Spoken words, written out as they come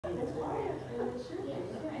It's quiet, and it should be. I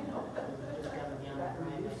know. Just coming down the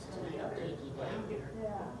driveway tonight, I'll take you down here.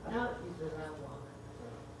 Yeah. No, she says I walk.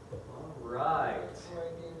 All right.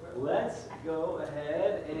 Let's go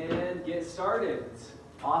ahead and get started. It's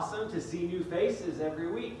awesome to see new faces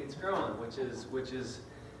every week. It's growing, which is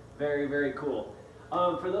very, very cool.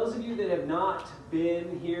 For those of you that have not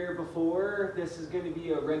been here before, this is going to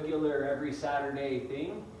be a regular every Saturday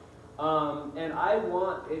thing. And I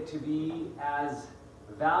want it to be as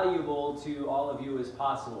valuable to all of you as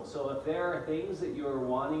possible. So if there are things that you are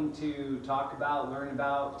wanting to talk about, learn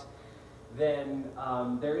about, then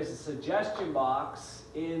there is a suggestion box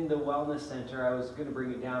in the Wellness Center. I was going to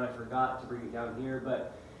bring it down. I forgot to bring it down here.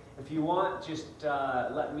 But if you want, just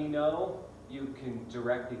let me know. You can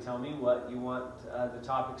directly tell me what you want the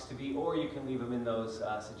topics to be, or you can leave them in those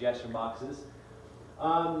suggestion boxes.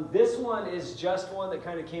 This one is just one that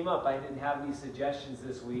kind of came up. I didn't have any suggestions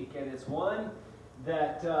this week, and it's one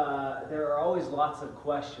that there are always lots of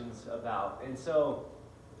questions about. And so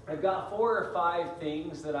I've got 4 or 5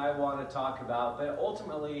 things that I want to talk about, but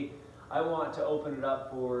ultimately I want to open it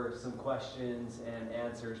up for some questions and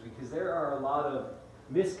answers, because there are a lot of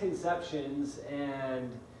misconceptions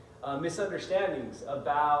and misunderstandings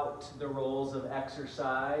about the roles of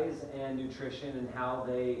exercise and nutrition and how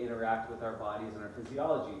they interact with our bodies and our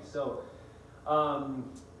physiology. So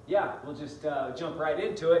yeah, we'll just jump right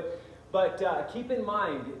into it. But keep in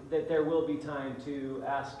mind that there will be time to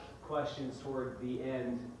ask questions toward the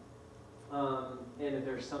end. And if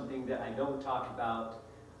there's something that I don't talk about,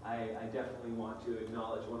 I definitely want to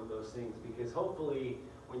acknowledge one of those things, because hopefully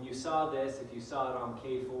when you saw this, if you saw it on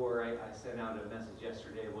K4, I sent out a message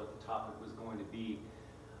yesterday of what the topic was going to be.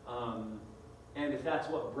 And if that's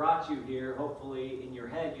what brought you here, hopefully in your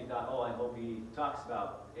head you thought, oh, I hope he talks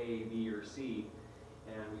about A, B, or C,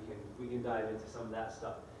 and we can dive into some of that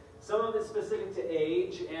stuff. Some of it's specific to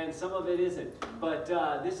age, and some of it isn't. But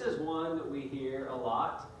this is one that we hear a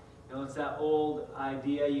lot. You know, it's that old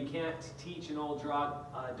idea, you can't teach an old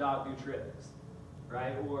dog new tricks.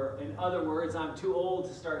 Right? Or in other words, I'm too old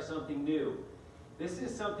to start something new. This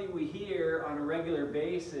is something we hear on a regular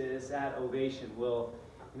basis at Ovation. We'll,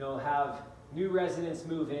 have new residents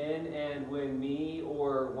move in, and when me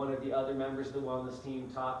or one of the other members of the wellness team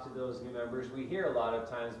talk to those new members, we hear a lot of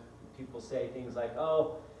times people say things like,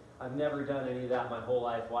 oh, I've never done any of that my whole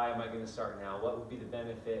life. Why am I going to start now? What would be the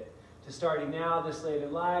benefit to starting now this late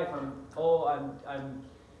in life? I'm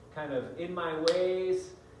kind of in my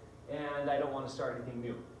ways, and I don't want to start anything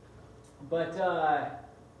new. But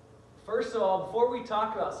first of all, before we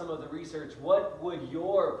talk about some of the research, what would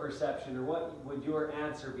your perception or what would your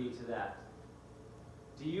answer be to that?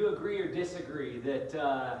 Do you agree or disagree that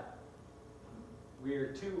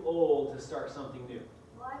we're too old to start something new?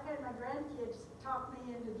 Well, I've had my grandkids talk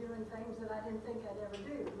me into doing things that I didn't think I'd ever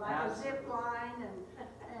do, like a zip line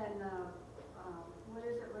and what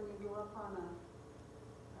is it when you go up on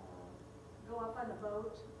a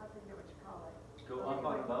boat? I forget what you call it. Go up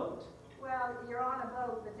on a boat? Well, you're on a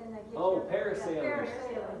boat, but then they get you... parasailing.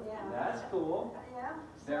 Parasailing, yeah. That's cool. Yeah.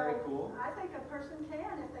 Very cool. I think a person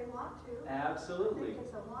can if they want to. Absolutely. I think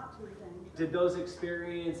it's a want to thing. Did those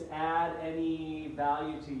experiences add any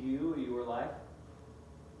value to you in your life?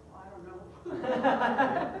 Well, I don't know.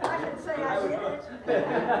 I can say I did it.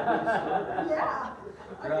 Yeah.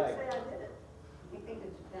 I can say I did it. I think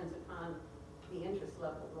it depends upon the interest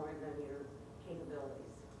level more than your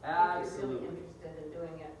capabilities. Absolutely. If you're really interested in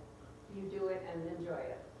doing it, you do it and enjoy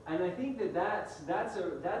it. And I think that's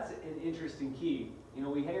an interesting key.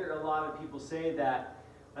 We hear a lot of people say that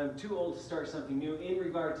I'm too old to start something new. In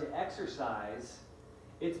regard to exercise,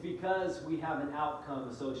 it's because we have an outcome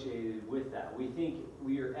associated with that. We think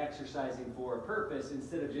we are exercising for a purpose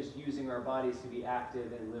instead of just using our bodies to be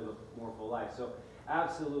active and live a more full life. So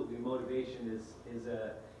absolutely, motivation is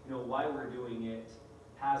why we're doing it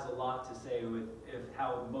has a lot to say with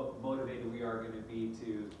how motivated we are going to be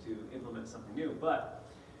to implement something new. But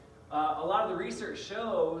a lot of the research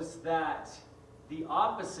shows that the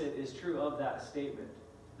opposite is true of that statement.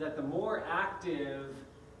 That the more active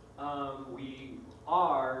we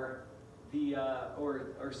are, the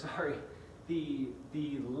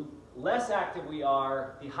less active we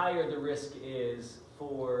are, the higher the risk is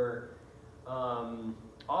for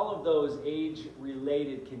all of those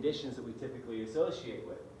age-related conditions that we typically associate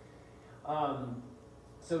with.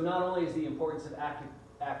 So not only is the importance of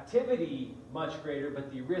activity much greater,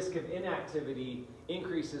 but the risk of inactivity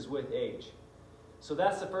increases with age. So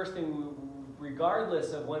that's the first thing,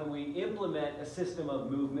 regardless of when we implement a system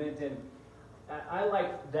of movement. And I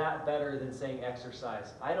like that better than saying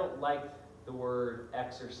exercise. I don't like the word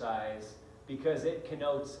exercise because it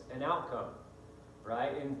connotes an outcome.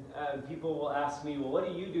 right? And people will ask me, well, what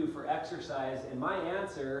do you do for exercise? And my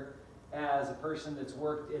answer, as a person that's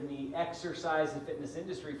worked in the exercise and fitness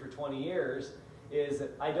industry for 20 years, is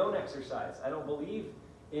that I don't exercise. I don't believe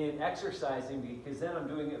in exercising because then I'm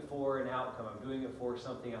doing it for an outcome. I'm doing it for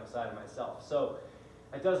something outside of myself. So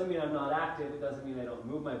it doesn't mean I'm not active. It doesn't mean I don't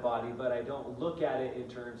move my body, but I don't look at it in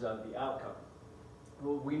terms of the outcome.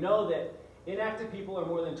 Well, we know that inactive people are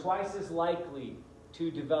more than twice as likely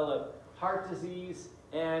to develop heart disease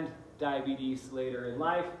and diabetes later in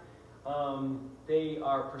life. They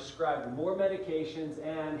are prescribed more medications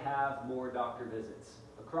and have more doctor visits.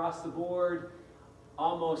 Across the board,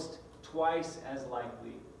 almost twice as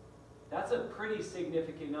likely. That's a pretty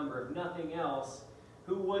significant number. If nothing else,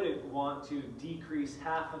 who wouldn't want to decrease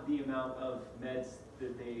half of the amount of meds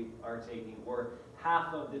that they are taking, or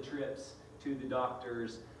half of the trips to the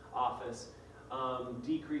doctor's office,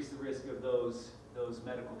 decrease the risk of those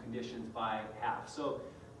medical conditions by half. So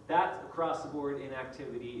that across the board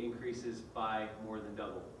inactivity increases by more than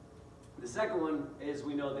double. The second one is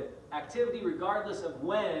we know that activity, regardless of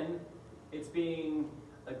when it's being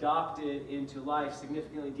adopted into life,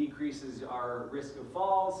 significantly decreases our risk of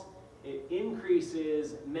falls. It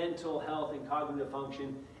increases mental health and cognitive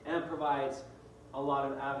function and provides a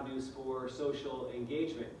lot of avenues for social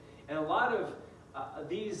engagement. And a lot of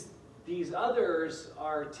these others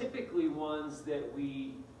are typically ones that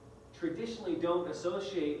we traditionally don't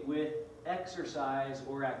associate with exercise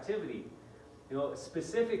or activity. You know,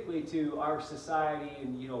 specifically to our society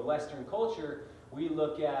and, you know, Western culture, we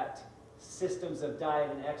look at systems of diet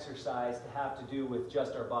and exercise to have to do with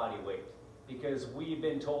just our body weight, because we've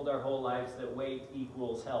been told our whole lives that weight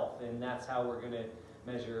equals health, and that's how we're going to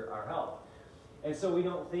measure our health. And so we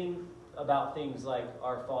don't think about things like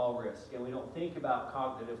our fall risk, and we don't think about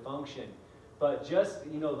cognitive function. But just,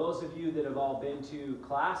 you know, those of you that have all been to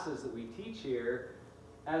classes that we teach here,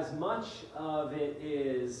 as much of it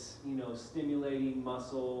is, you know, stimulating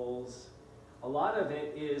muscles, a lot of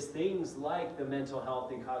it is things like the mental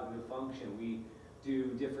health and cognitive function. We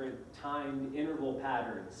do different time interval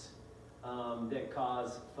patterns that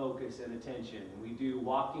cause focus and attention. We do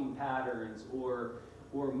walking patterns or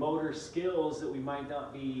motor skills that we might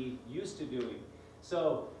not be used to doing.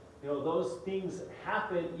 So, you know, those things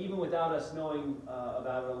happen even without us knowing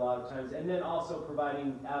about it a lot of times. And then also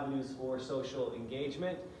providing avenues for social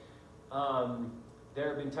engagement. There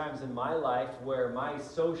have been times in my life where my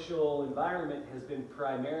social environment has been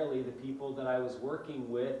primarily the people that I was working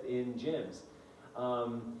with in gyms.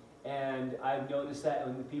 And I've noticed that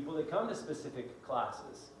in the people that come to specific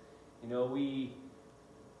classes. You know,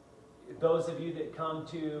 those of you that come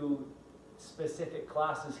to specific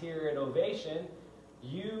classes here at Ovation,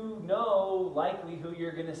 you know likely who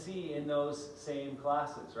you're going to see in those same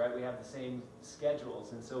classes, right? We have the same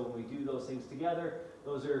schedules, and so when we do those things together,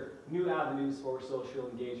 those are new avenues for social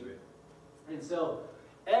engagement. And so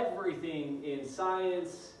everything in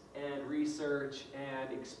science and research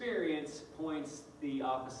and experience points the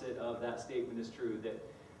opposite of that statement is true,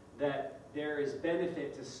 that there is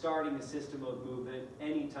benefit to starting a system of movement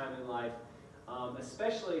anytime in life,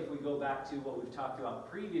 especially if we go back to what we've talked about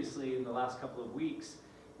previously in the last couple of weeks,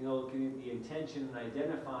 you know, looking at the intention and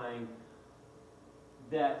identifying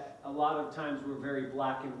that a lot of times we're very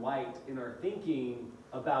black and white in our thinking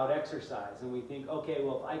about exercise. And we think, okay,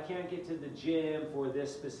 well, if I can't get to the gym for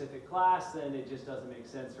this specific class, then it just doesn't make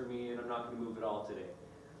sense for me and I'm not going to move at all today.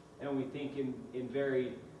 And we think in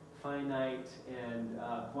very finite and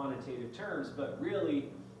quantitative terms, but really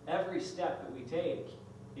every step that we take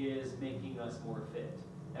is making us more fit.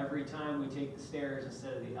 Every time we take the stairs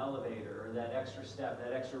instead of the elevator, or that extra step,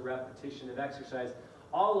 that extra repetition of exercise,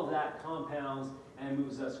 all of that compounds and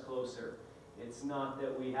moves us closer. It's not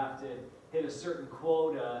that we have to hit a certain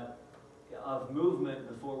quota of movement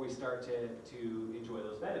before we start to enjoy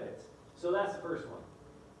those benefits. So that's the first one.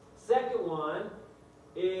 Second one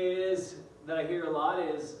is, that I hear a lot,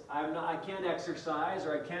 is I can't exercise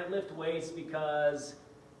or I can't lift weights because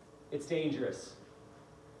it's dangerous.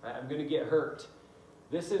 I'm going to get hurt.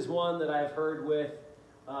 This is one that I've heard with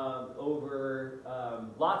over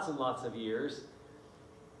lots and lots of years.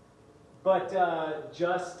 But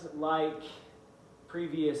just like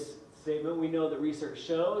previous statement, we know that research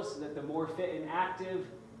shows that the more fit and active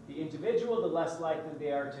the individual, the less likely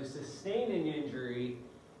they are to sustain an injury,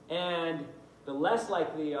 and the less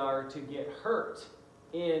likely they are to get hurt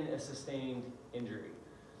in a sustained injury.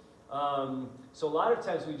 So a lot of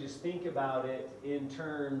times we just think about it in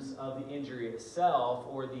terms of the injury itself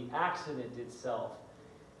or the accident itself,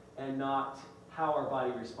 and not how our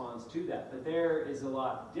body responds to that. But there is a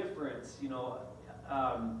lot of difference. You know,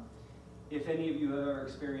 if any of you have ever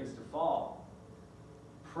experienced a fall,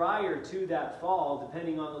 prior to that fall,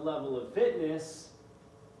 depending on the level of fitness,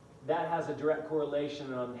 that has a direct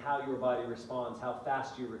correlation on how your body responds, how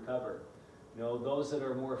fast you recover. You know, those that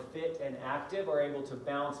are more fit and active are able to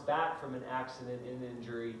bounce back from an accident and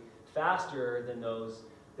injury faster than those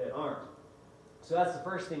that aren't. So that's the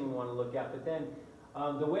first thing we want to look at. But then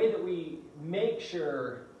the way that we make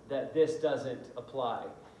sure that this doesn't apply,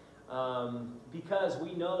 because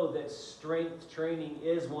we know that strength training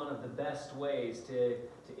is one of the best ways to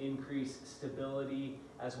increase stability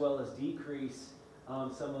as well as decrease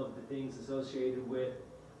some of the things associated with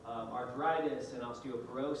arthritis and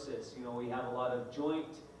osteoporosis. You know, we have a lot of joint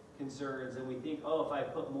concerns, and we think, oh, if I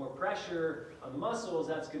put more pressure on the muscles,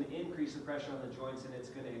 that's going to increase the pressure on the joints, and it's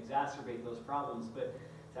going to exacerbate those problems. But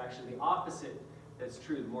it's actually the opposite that's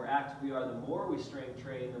true. The more active we are, the more we strength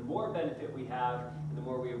train, the more benefit we have, and the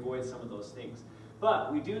more we avoid some of those things.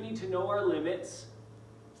 But we do need to know our limits.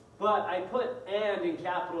 But I put "and" in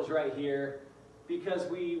capitals right here because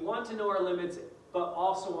we want to know our limits, but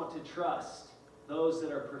also want to trust those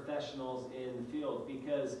that are professionals in the field.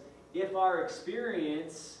 Because if our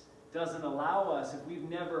experience doesn't allow us, if we've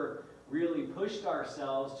never really pushed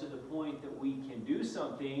ourselves to the point that we can do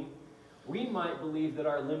something, we might believe that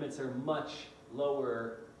our limits are much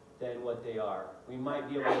lower than what they are. We might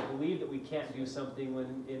be able to believe that we can't do something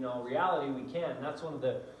when in all reality we can. And that's one of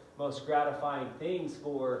the most gratifying things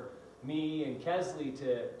for me and Kesley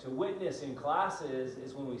to witness in classes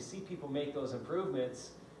is when we see people make those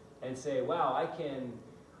improvements and say, wow, I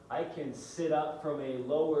can sit up from a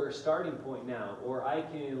lower starting point now, or I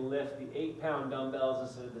can lift the 8-pound dumbbells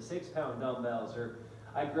instead of the 6-pound dumbbells, or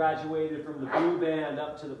I graduated from the blue band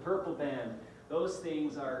up to the purple band. Those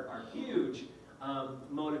things are huge,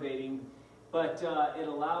 motivating, but it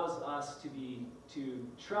allows us to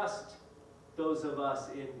trust those of us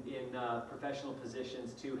in professional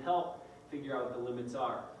positions to help figure out what the limits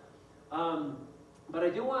are. But I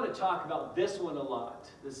do want to talk about this one a lot.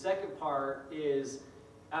 The second part is,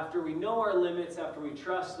 after we know our limits, after we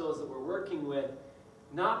trust those that we're working with,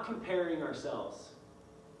 not comparing ourselves.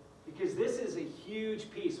 Because this is a huge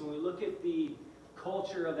piece. When we look at the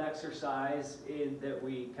culture of exercise that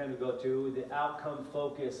we kind of go to, the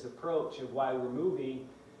outcome-focused approach of why we're moving,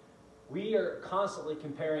 we are constantly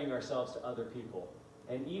comparing ourselves to other people.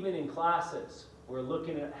 And even in classes, we're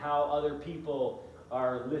looking at how other people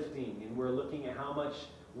are lifting, and we're looking at how much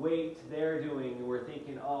weight they're doing, and we're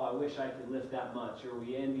thinking, oh, I wish I could lift that much, or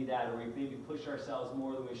we envy that, or we maybe push ourselves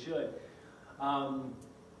more than we should.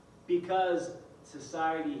 Because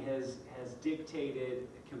society has dictated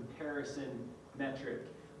a comparison metric.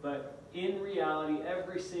 But in reality,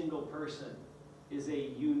 every single person is a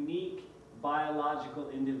unique biological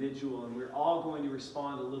individual, and we're all going to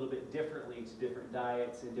respond a little bit differently to different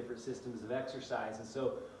diets and different systems of exercise. And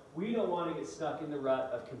so we don't want to get stuck in the rut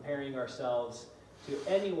of comparing ourselves to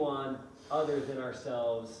anyone other than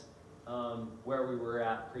ourselves where we were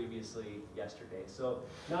at previously yesterday. So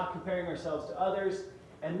not comparing ourselves to others,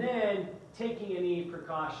 and then taking any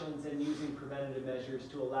precautions and using preventative measures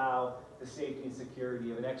to allow the safety and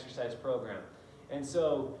security of an exercise program. And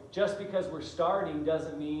so just because we're starting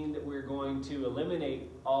doesn't mean that we're going to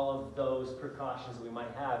eliminate all of those precautions that we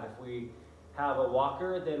might have. If we have a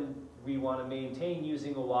walker, then we want to maintain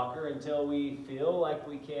using a walker until we feel like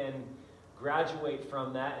we can graduate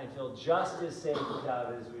from that and feel just as safe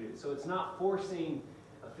without it as we do. So it's not forcing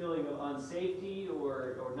a feeling of unsafety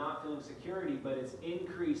or not feeling security, but it's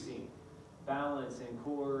increasing balance and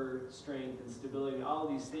core strength and stability and all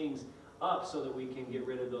these things up so that we can get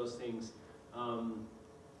rid of those things.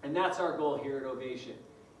 And that's our goal here at Ovation,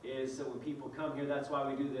 is that when people come here, that's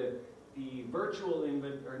why we do the virtual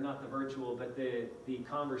or not the virtual, but the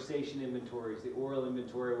conversation inventories, the oral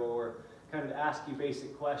inventory, where we're kind of ask you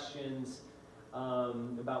basic questions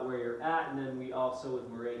about where you're at, and then we also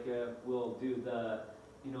with Marika will do the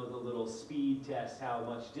little speed test, how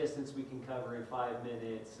much distance we can cover in 5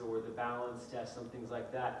 minutes, or the balance test, some things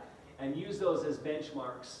like that, and use those as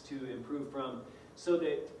benchmarks to improve from, so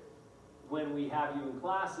that when we have you in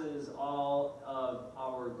classes, all of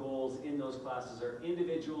our goals in those classes are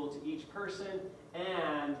individual to each person,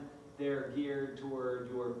 and they're geared toward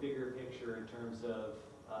your bigger picture in terms of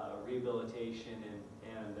rehabilitation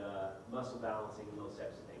and muscle balancing and those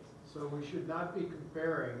types of things. So we should not be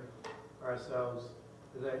comparing ourselves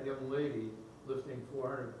to that young lady lifting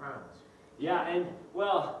 400 pounds. Yeah, and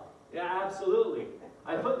well, yeah, absolutely.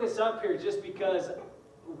 I put this up here just because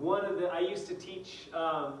I used to teach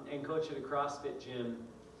and coach at a CrossFit gym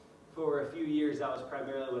for a few years. That was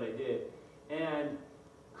primarily what I did. And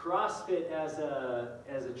CrossFit as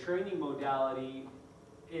a training modality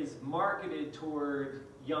is marketed toward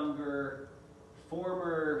younger,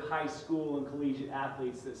 former high school and collegiate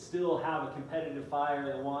athletes that still have a competitive fire,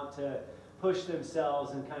 that want to push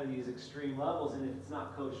themselves in kind of these extreme levels, and if it's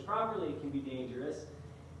not coached properly, it can be dangerous.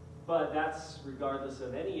 But that's regardless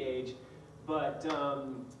of any age. But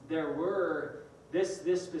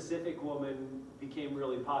this specific woman became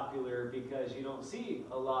really popular because you don't see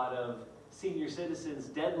a lot of senior citizens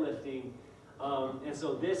deadlifting. And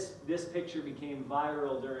so this picture became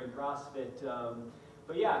viral during CrossFit.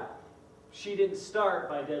 But yeah, she didn't start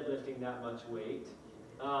by deadlifting that much weight.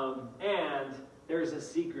 And there's a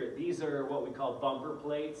secret. These are what we call bumper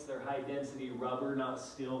plates. They're high density rubber, not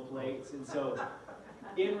steel plates. And so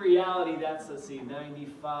in reality, that's, let's see,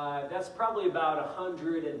 95. That's probably about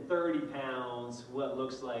 130 pounds, what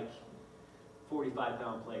looks like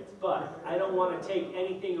 45-pound plates. But I don't want to take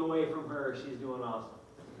anything away from her. She's doing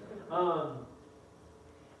awesome.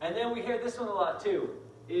 And then we hear this one a lot too,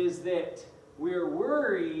 is that we're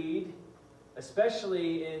worried,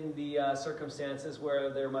 especially in the circumstances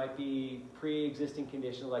where there might be pre-existing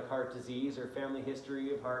conditions like heart disease or family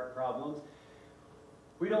history of heart problems.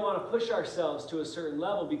 We don't want to push ourselves to a certain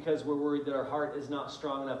level because we're worried that our heart is not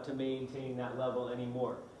strong enough to maintain that level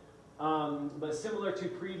anymore. But similar to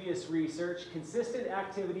previous research, consistent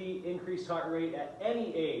activity, increased heart rate at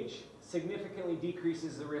any age significantly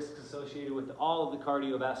decreases the risks associated with all of the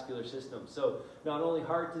cardiovascular system. So not only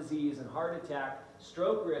heart disease and heart attack,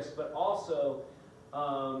 stroke risk, but also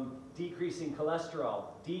decreasing cholesterol,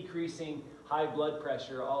 decreasing high blood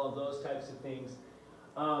pressure, all of those types of things.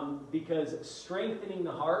 Because strengthening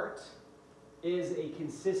the heart is a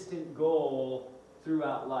consistent goal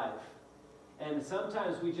throughout life. And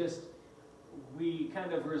sometimes we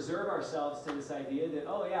kind of reserve ourselves to this idea that,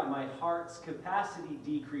 oh yeah, my heart's capacity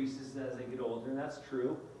decreases as I get older, and that's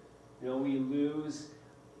true. You know, we lose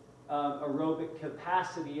aerobic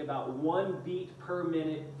capacity about 1 beat per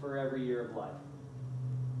minute for every year of life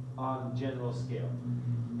on general scale.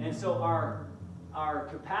 And so our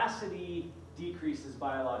capacity decreases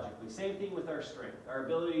biologically. Same thing with our strength. Our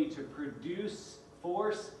ability to produce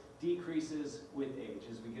force decreases with age.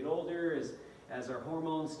 As we get older, as our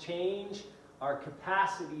hormones change, our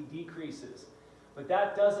capacity decreases. But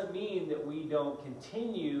that doesn't mean that we don't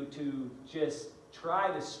continue to just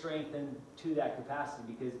try to strengthen to that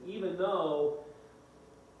capacity, because even though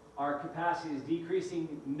our capacity is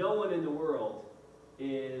decreasing, no one in the world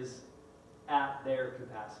is at their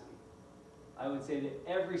capacity. I would say that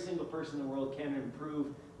every single person in the world can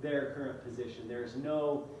improve their current position. There's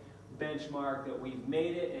no benchmark that we've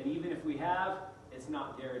made it, and even if we have, it's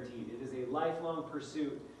not guaranteed. It is a lifelong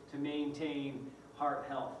pursuit to maintain heart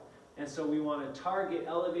health. And so we want to target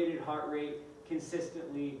elevated heart rate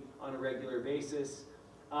consistently on a regular basis.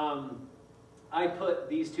 I put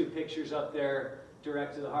these two pictures up there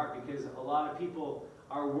direct to the heart because a lot of people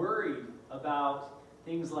are worried about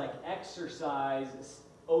things like exercise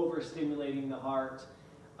overstimulating the heart.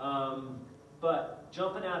 But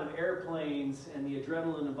jumping out of airplanes and the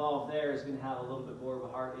adrenaline involved there is going to have a little bit more of a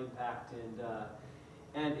heart impact,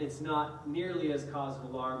 and it's not nearly as cause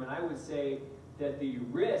of alarm. And I would say that the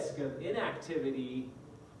risk of inactivity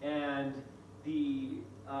and the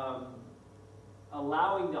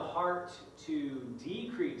allowing the heart to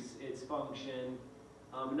decrease its function,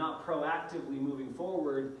 not proactively moving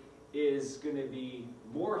forward, is going to be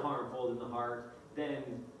more harmful than the heart than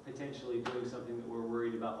potentially doing something that we're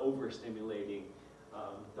worried about overstimulating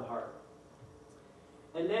the heart.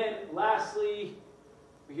 And then lastly,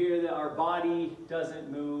 we hear that our body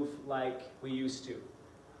doesn't move like we used to.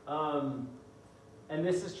 And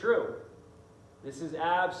this is true. This is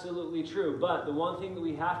absolutely true. But the one thing that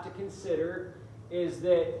we have to consider is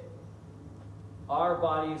that our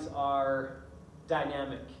bodies are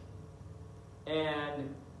dynamic.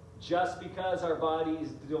 And just because our bodies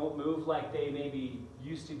don't move like they maybe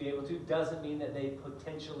used to be able to doesn't mean that they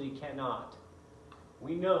potentially cannot.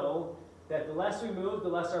 We know that the less we move, the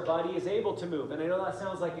less our body is able to move. And I know that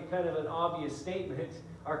sounds like a kind of an obvious statement.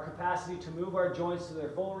 Our capacity to move our joints to their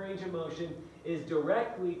full range of motion is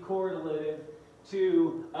directly correlative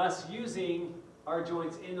to us using our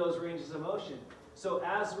joints in those ranges of motion. So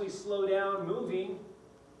as we slow down moving,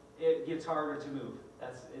 it gets harder to move.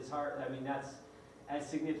 That's hard. I mean, that's as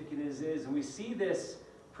significant as it is. And we see this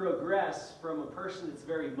progress from a person that's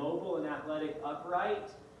very mobile and athletic upright,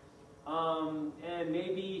 and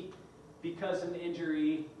maybe because of an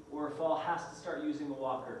injury or a fall has to start using a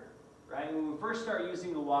walker, right? When we first start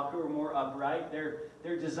using a walker, we're more upright.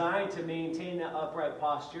 They're designed to maintain that upright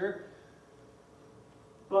posture.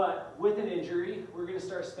 But with an injury, we're going to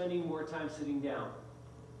start spending more time sitting down.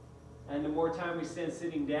 And the more time we spend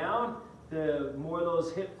sitting down, the more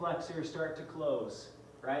those hip flexors start to close.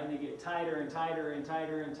 right? And they get tighter and tighter and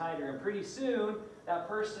tighter and tighter. And pretty soon, that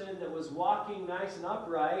person that was walking nice and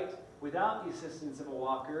upright without the assistance of a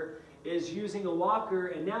walker is using a walker,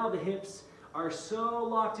 and now the hips are so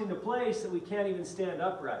locked into place that we can't even stand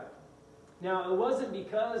upright. Now, it wasn't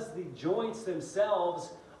because the joints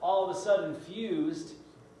themselves all of a sudden fused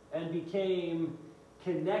and became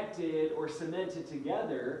connected or cemented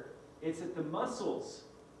together. It's that the muscles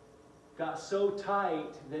got so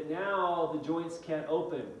tight that now the joints can't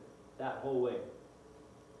open that whole way,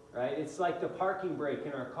 right? It's like the parking brake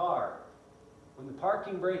in our car. When the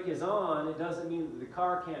parking brake is on, it doesn't mean that the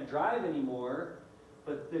car can't drive anymore,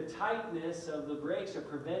 but the tightness of the brakes are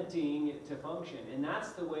preventing it to function. And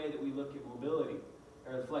that's the way that we look at mobility,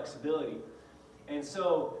 or the flexibility. And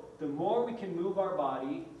so the more we can move our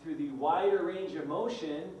body through the wider range of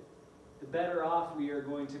motion, the better off we are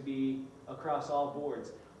going to be across all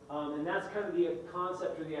boards. And that's kind of the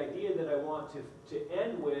concept or the idea that I want to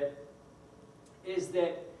end with, is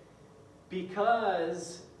that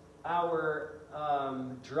because our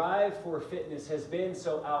drive for fitness has been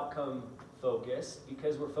so outcome focused,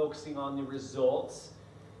 because we're focusing on the results,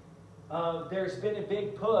 there's been a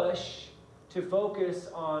big push to focus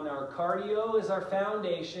on our cardio as our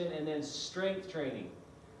foundation and then strength training.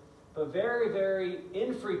 But very, very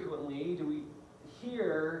infrequently do we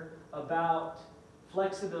hear about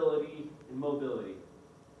flexibility and mobility.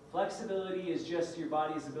 Flexibility is just your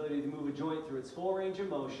body's ability to move a joint through its full range of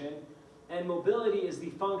motion, and mobility is the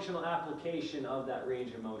functional application of that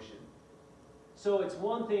range of motion. So it's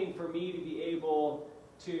one thing for me to be able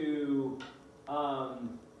to,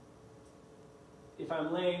 if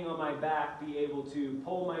I'm laying on my back, be able to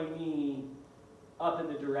pull my knee up in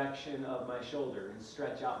the direction of my shoulder and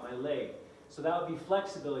stretch out my leg. So that would be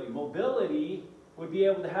flexibility. Mobility would be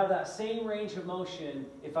able to have that same range of motion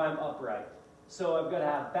if I'm upright. So I've got to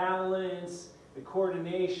have balance, the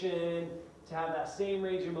coordination, to have that same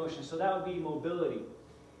range of motion. So that would be mobility.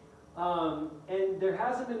 And there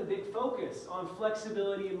hasn't been a big focus on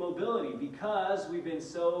flexibility and mobility because we've been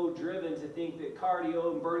so driven to think that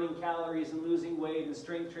cardio and burning calories and losing weight and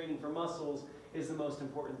strength training for muscles is the most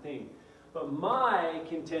important thing. But my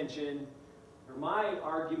contention, or my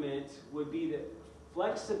argument, would be that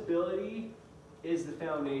flexibility is the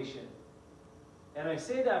foundation. And I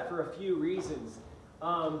say that for a few reasons.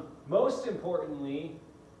 Most importantly,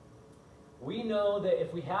 we know that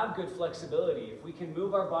if we have good flexibility, if we can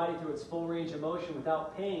move our body through its full range of motion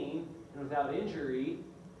without pain and without injury,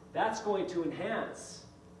 that's going to enhance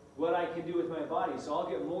what I can do with my body. So I'll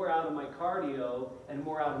get more out of my cardio and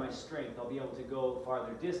more out of my strength. I'll be able to go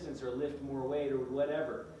farther distance or lift more weight or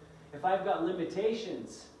whatever. If I've got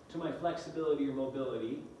limitations to my flexibility or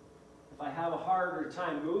mobility, if I have a harder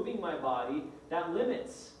time moving my body, that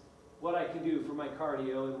limits what I can do for my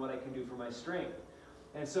cardio and what I can do for my strength.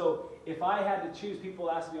 And so if I had to choose,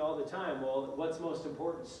 people ask me all the time, well, what's most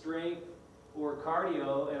important, strength or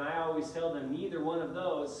cardio? And I always tell them neither one of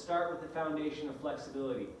those. Start with the foundation of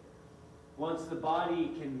flexibility. Once the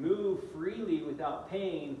body can move freely without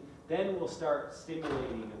pain, then we'll start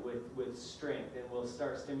stimulating it with strength, and we'll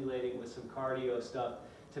start stimulating with some cardio stuff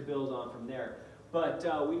to build on from there. But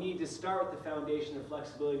we need to start with the foundation of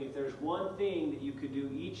flexibility. If there's one thing that you could do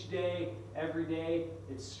each day, every day,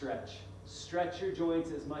 it's stretch. Stretch your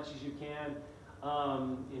joints as much as you can.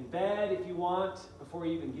 In bed, if you want, before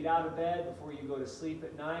you even get out of bed, before you go to sleep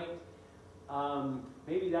at night.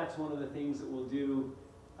 Maybe that's one of the things that we'll do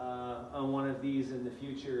on one of these in the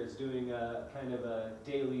future, is doing a kind of a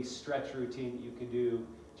daily stretch routine that you can do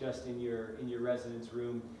just in your residence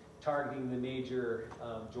room, targeting the major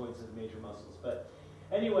joints of the major muscles. But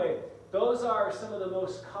anyway, those are some of the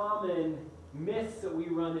most common myths that we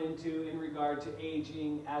run into in regard to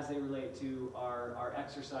aging as they relate to our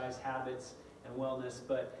exercise habits and wellness.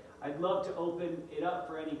 But I'd love to open it up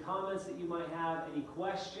for any comments that you might have, any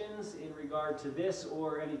questions in regard to this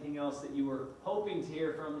or anything else that you were hoping to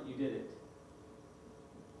hear from that you didn't.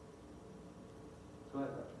 Go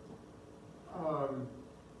ahead.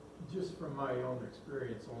 Just from my own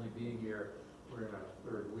experience, only being here, we're in our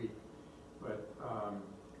third week, but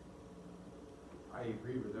I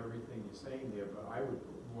agree with everything you're saying there, but I would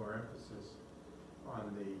put more emphasis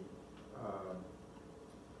on the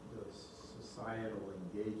societal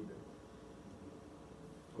engagement.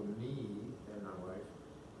 For me and my wife,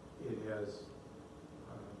 it has, it's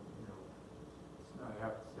not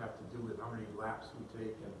have to do with how many laps we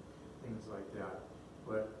take and things like that,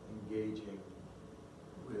 but engaging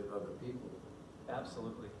with other people.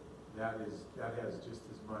 Absolutely. That has just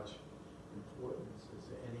as much importance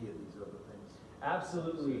as any of these other things.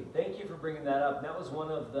 Absolutely. Thank you for bringing that up. And that was one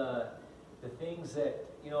of the things that,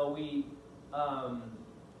 we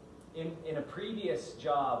in a previous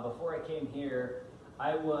job, before I came here,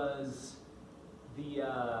 I was the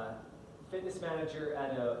fitness manager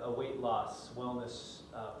at a weight loss wellness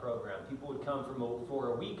program. People would come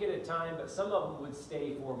for a week at a time, but some of them would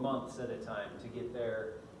stay for months at a time to get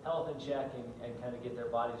their health in check and kind of get their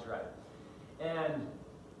bodies right. And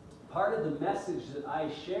part of the message that I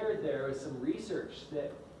shared there was some research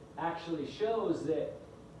that actually shows that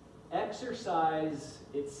exercise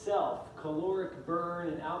itself, caloric burn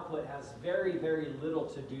and output, has very, very little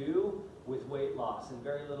to do with weight loss and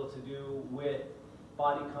very little to do with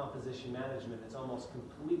body composition management. It's almost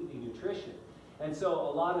completely nutrition. And so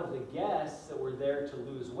a lot of the guests that were there to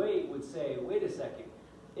lose weight would say, wait a second,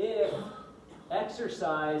 if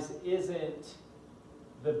exercise isn't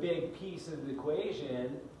the big piece of the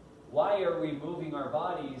equation, why are we moving our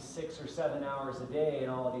bodies 6 or 7 hours a day in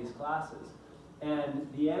all of these classes? And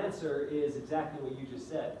the answer is exactly what you just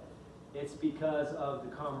said. It's because of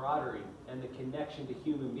the camaraderie and the connection to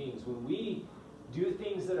human beings. When we do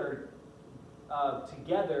things that are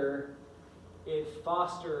together, it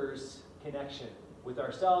fosters connection with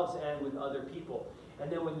ourselves and with other people.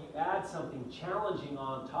 And then when you add something challenging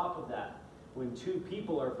on top of that, when two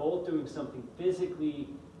people are both doing something physically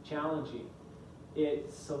challenging,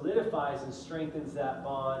 it solidifies and strengthens that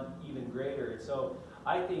bond even greater. And so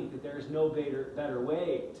I think that there's no better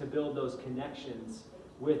way to build those connections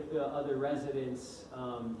with the other residents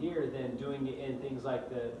here than doing it in things like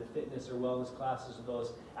the fitness or wellness classes, or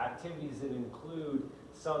those activities that include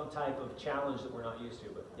some type of challenge that we're not used to.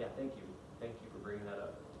 But yeah, thank you. Thank you for bringing that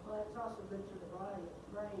up. Well, it's also good for the body,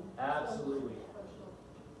 brain. Absolutely.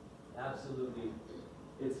 Absolutely.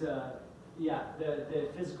 It's yeah, the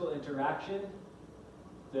physical interaction,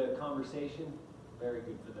 the conversation, very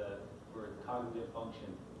good for cognitive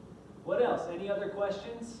function. What else? Any other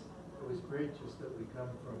questions? It was great just that we come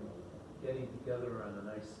from getting together on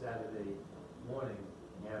a nice Saturday morning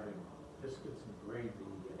and having biscuits and gravy.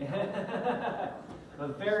 A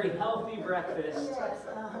very healthy breakfast. Yes,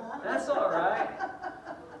 That's all right.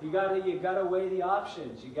 You gotta weigh the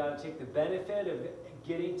options. You gotta take the benefit of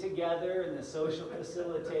getting together and the social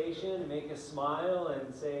facilitation, make us smile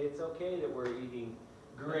and say it's okay that we're eating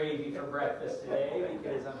gravy for breakfast today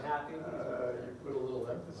because I'm happy. You put a little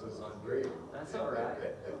emphasis on gravy. That's all right.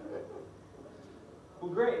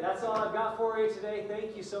 Well, great. That's all I've got for you today.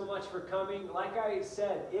 Thank you so much for coming. Like I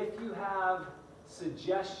said, if you have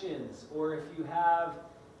suggestions or if you have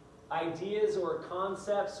ideas or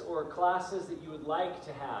concepts or classes that you would like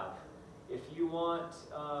to have, if you want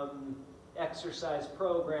exercise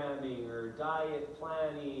programming or diet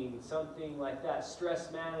planning, something like that,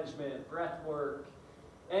 stress management, breath work,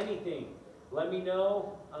 anything, let me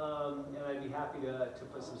know, and I'd be happy to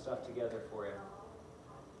put some stuff together for you.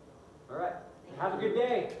 All right. Have a good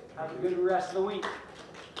day. Have a good rest of the week.